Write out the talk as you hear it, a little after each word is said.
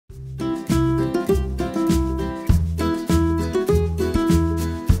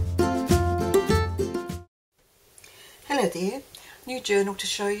there, new journal to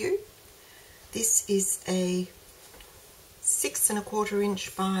show you. This is a 6¼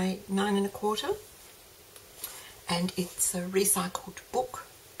 inch by 9¼ and it's a recycled book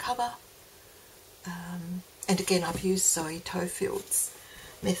cover, and again I've used Zoe Tofield's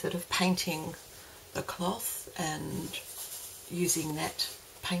method of painting the cloth and using that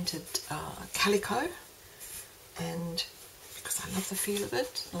painted calico, and because I love the feel of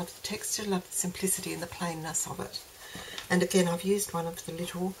it, I love the texture, love the simplicity and the plainness of it. And again I've used one of the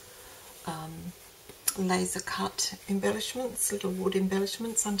little laser cut embellishments, little wood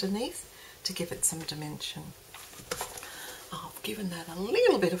embellishments underneath to give it some dimension. I've given that a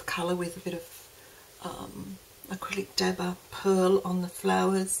little bit of colour with a bit of acrylic dabber pearl on the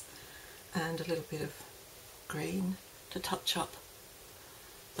flowers and a little bit of green to touch up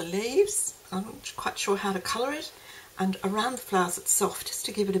the leaves. I'm not quite sure how to colour it, and around the flowers it's soft, just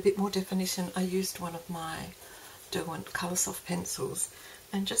to give it a bit more definition. I used one of my Derwent Colour Soft pencils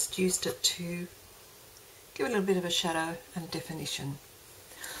and just used it to give a little bit of a shadow and definition.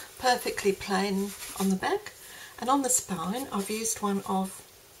 Perfectly plain on the back, and on the spine I've used one of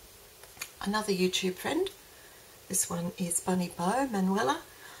another YouTube friend. This one is Bunny Bow Manuela,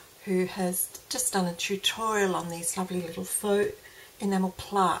 who has just done a tutorial on these lovely little faux enamel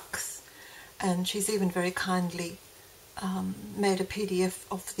plaques, and she's even very kindly made a PDF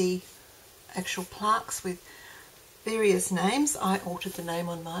of the actual plaques with various names. I altered the name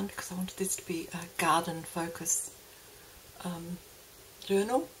on mine because I wanted this to be a garden focus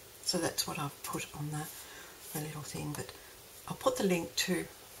journal, so that's what I've put on the little thing. But I'll put the link to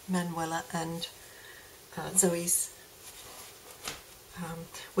Manuela and Zoe's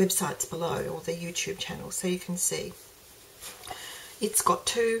websites below, or their YouTube channel, so you can see. It's got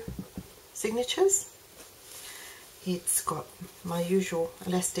 2 signatures. It's got my usual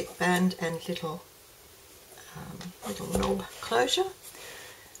elastic band and little knob closure,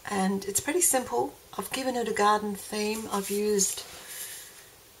 and it's pretty simple. I've given it a garden theme. I've used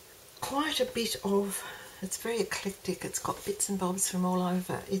quite a bit of, it's very eclectic, it's got bits and bobs from all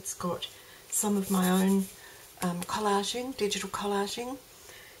over. It's got some of my own collaging, digital collaging.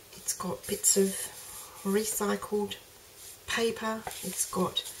 It's got bits of recycled paper, it's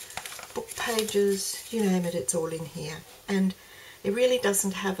got book pages, you name it, it's all in here. And it really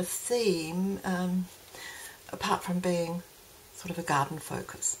doesn't have a theme apart from being sort of a garden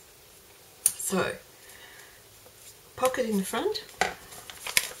focus. So, pocket in the front,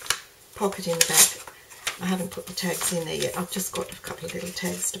 pocket in the back. I haven't put the tags in there yet. I've just got a couple of little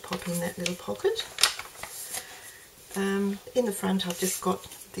tags to pop in that little pocket. In the front I've just got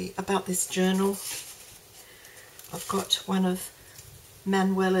the about this journal. I've got one of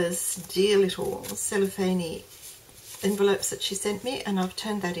Manuela's dear little cellophane envelopes that she sent me, and I've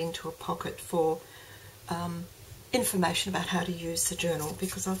turned that into a pocket for information about how to use the journal,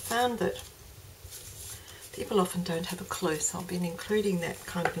 because I've found that people often don't have a clue, so I've been including that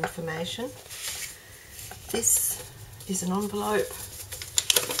kind of information. This is an envelope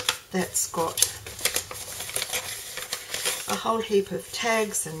that's got a whole heap of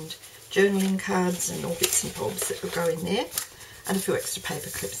tags and journaling cards and all bits and bobs that will go in there, and a few extra paper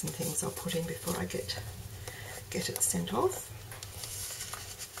clips and things I'll put in before I get it sent off.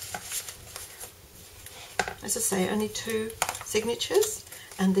 As I say, only 2 signatures,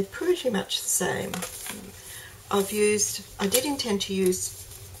 and they're pretty much the same. I did intend to use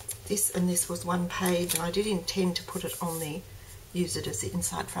this, and this was 1 page, and I did intend to put it on the, use it as the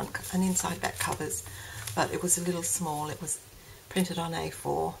inside front and inside back covers, but it was a little small. It was printed on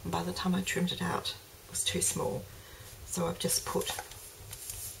A4, and by the time I trimmed it out it was too small, so I've just put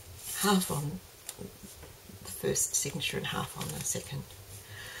half on the first signature and half on the second.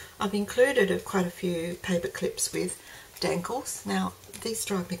 I've included quite a few paper clips with dangles. Now these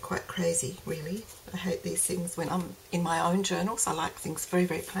drive me quite crazy, really. I hate these things when I'm in my own journals. I like things very,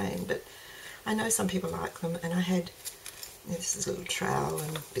 very plain, but I know some people like them, and I had, this is a little trowel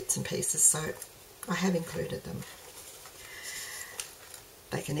and bits and pieces, so I have included them.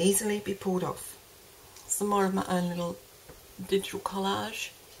 They can easily be pulled off. Some more of my own little digital collage.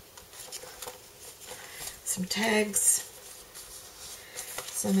 Some tags.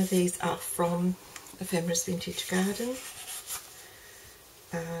 Some of these are from Ephemera's Vintage Garden.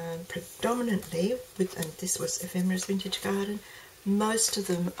 Predominantly, and this was Ephemera's Vintage Garden, most of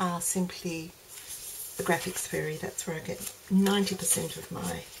them are simply the graphics fairy. That's where I get 90% of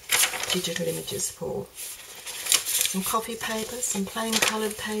my digital images for. Some coffee paper, some plain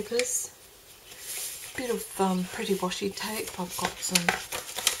coloured papers, a bit of pretty washi tape. I've got some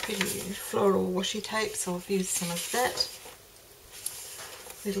pretty floral washi tape, so I've used some of that.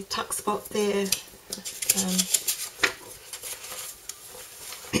 Little tuck spot there,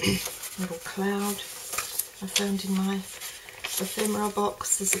 little cloud I found in my ephemera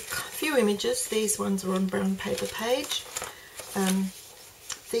box. There's a few images. These ones are on brown paper page.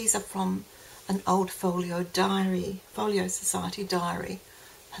 These are from an old folio diary, Folio Society diary.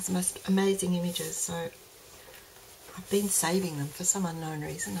 It has the most amazing images, so I've been saving them for some unknown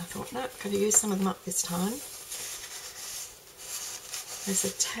reason. I thought, no, I'm going to use some of them up this time. There's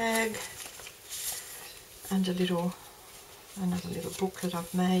a tag and another little booklet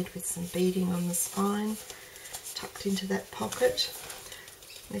I've made with some beading on the spine tucked into that pocket.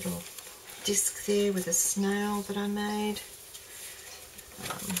 Little disc there with a snail that I made.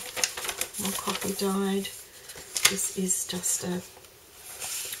 More coffee dyed. This is just an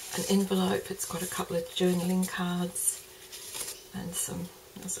envelope. It's got a couple of journaling cards and some.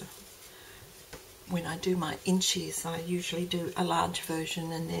 When I do my inchies, I usually do a large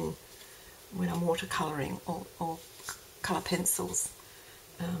version, and then when I'm watercolouring or colour pencils,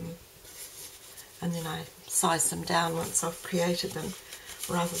 and then I size them down once I've created them,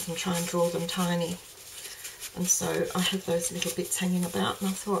 rather than try and draw them tiny. And so I had those little bits hanging about, and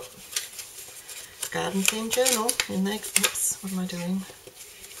I thought, garden themed journal, and they, oops, what am I doing?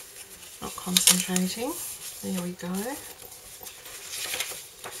 Not concentrating. There we go.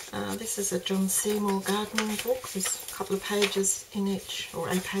 This is a John Seymour gardening book. There's a couple of pages in each, or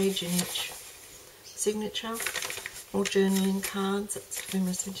a page in each signature. More journaling cards. That's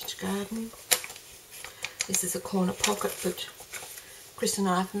Ephemeris Vintage Garden. This is a corner pocket that Chris and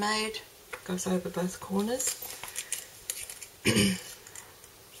I have made. Goes over both corners.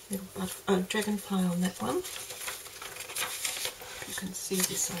 Little dragonfly on that one. You can see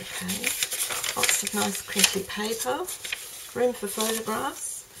this okay. Lots of nice crinkly paper. Room for photographs.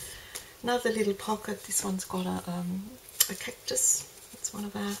 Another little pocket. This one's got a cactus. It's one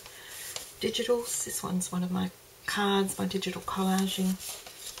of our digitals. This one's one of my cards, my digital collaging.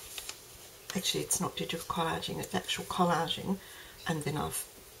 Actually, it's not digital collaging, it's actual collaging, and then I've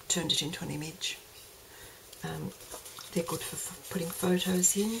turned it into an image. They're good for putting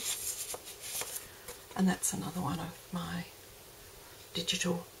photos in. And that's another one of my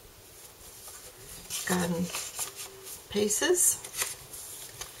digital garden pieces.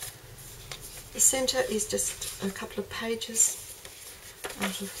 The centre is just a couple of pages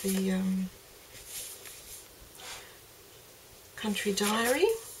out of the country diary.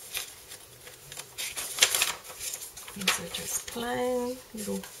 These are just plain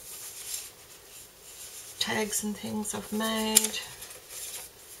little tags and things I've made.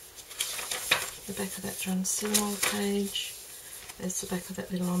 The back of that John Seymour page. There's the back of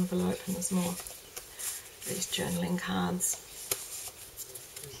that little envelope, and there's more these journaling cards.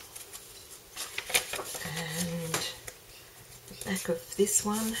 And the back of this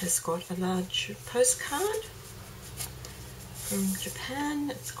one has got a large postcard from Japan.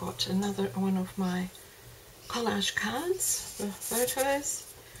 It's got another one of my collage cards, the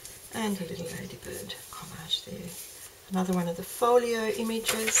photos, and a little ladybird collage there. Another one of the folio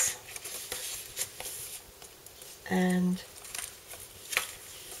images, and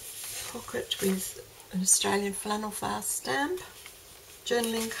pocket with an Australian flannel flower stamp,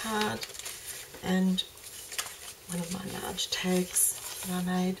 journaling card, and one of my large tags that I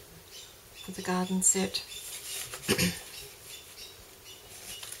made for the garden set.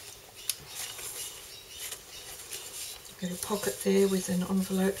 Got a pocket there with an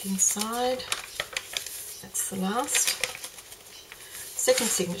envelope inside. That's the last. Second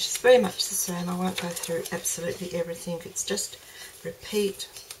signature is very much the same. I won't go through absolutely everything. It's just repeat,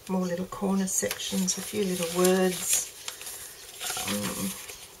 more little corner sections, a few little words,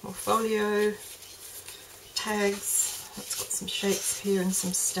 more folio, tags. It's got some Shakespeare and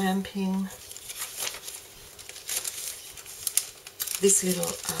some stamping. This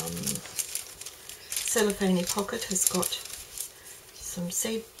little cellophane pocket has got some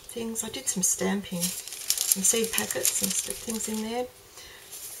seed things. I did some stamping, some seed packets and things in there.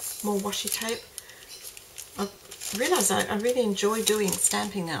 More washi tape. I've realised I really enjoy doing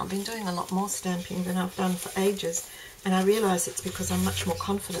stamping now. I've been doing a lot more stamping than I've done for ages, and I realise it's because I'm much more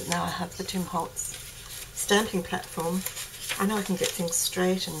confident now I have the Tim Holtz stamping platform. I know I can get things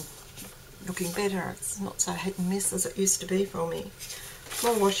straight and looking better. It's not so hit and miss as it used to be for me.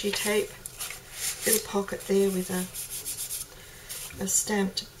 More washi tape. Little pocket there with a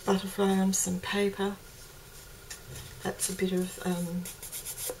stamped butterfly on some paper. That's a bit of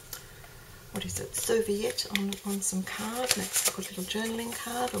what is it, serviette on some card. That's a good little journaling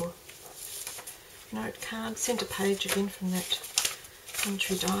card or note card. Centre page again from that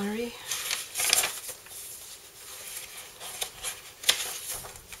country diary.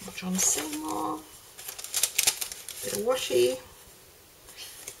 John Seymour. Bit of washi.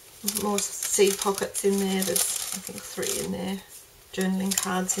 More seed pockets in there. There's, I think, 3 in there. Journaling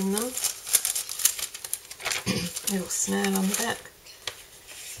cards in them. Little snail on the back.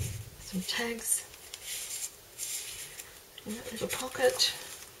 Some tags in that little pocket.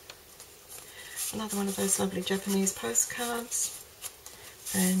 Another one of those lovely Japanese postcards.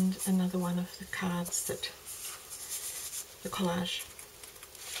 And another one of the cards that, the collage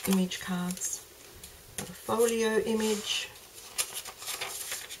image cards. Another folio image.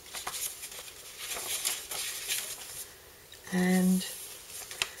 And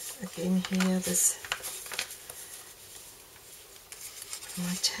again here there's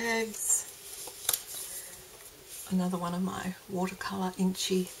my tags. Another one of my watercolour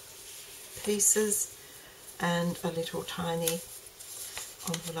inchy pieces, and a little tiny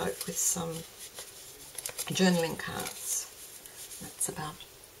envelope with some journaling cards. That's about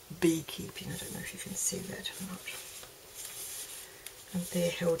beekeeping. I don't know if you can see that or not. And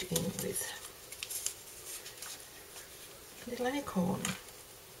they're held in with a little acorn.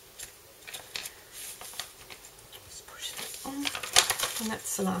 Just push that on. And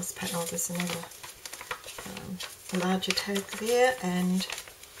that's the last panel. There's another a larger tag there, and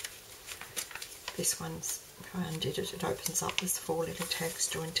this one's, if I undid it, it opens up with 4 little tags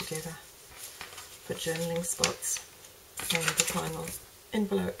joined together for journaling spots, and the final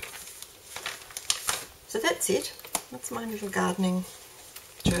envelope. So that's it. That's my little gardening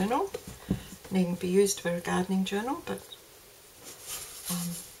journal. Needn't be used for a gardening journal, but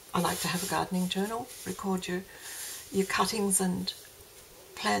I like to have a gardening journal. Record your cuttings and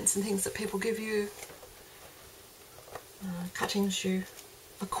plants and things that people give you, cuttings you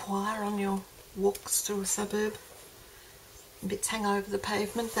acquire on your walks through a suburb, bits hang over the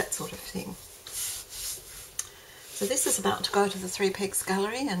pavement, that sort of thing. So this is about to go to the Three Peaks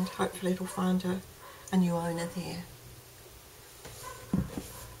Gallery, and hopefully it'll find a new owner there.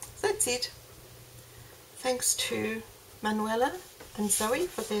 So that's it. Thanks to Manuela and Zoe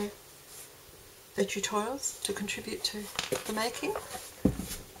for their tutorials to contribute to the making,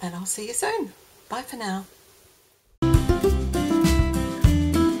 and I'll see you soon. Bye for now.